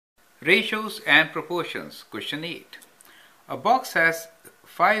Ratios and proportions. Question 8. A box has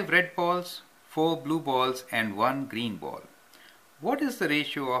 5 red balls, 4 blue balls and 1 green ball. What is the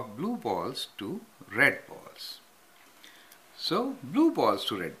ratio of blue balls to red balls? So blue balls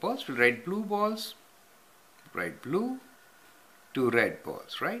to red balls, we'll write blue balls, write blue to red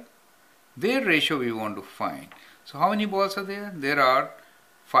balls, right? Their ratio we want to find. So how many balls are there? There are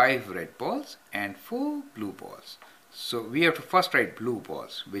 5 red balls and 4 blue balls. So we have to first write blue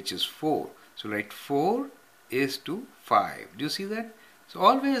balls, which is 4. So write 4 is to 5. Do you see that? So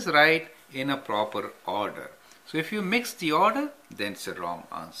always write in a proper order. So if you mix the order, then it's a wrong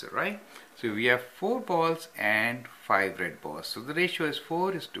answer, right? So we have 4 balls and 5 red balls. So the ratio is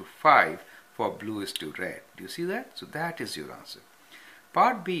 4 is to 5 for blue is to red. Do you see that? So that is your answer.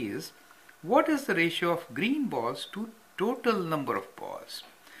 Part B is, what is the ratio of green balls to total number of balls?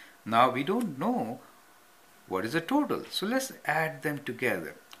 Now we don't know what is the total. So let's add them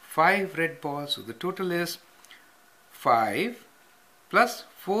together. 5 red balls, so the total is 5 plus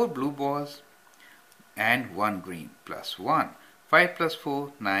 4 blue balls and 1 green plus 1. 5 plus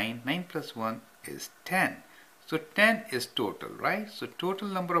 4, 9. 9 plus 1 is 10. So 10 is total, right? So total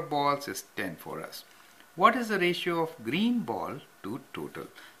number of balls is 10 for us. What is the ratio of green ball to total?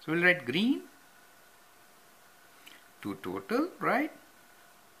 So we'll write green to total, right?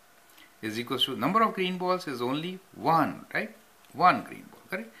 Is equals to number of green balls is only 1, right? 1 green ball,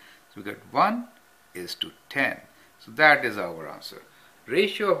 correct? So we got 1 is to 10. So that is our answer.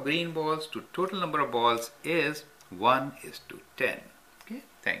 Ratio of green balls to total number of balls is 1 is to 10. Okay,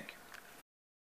 thank you.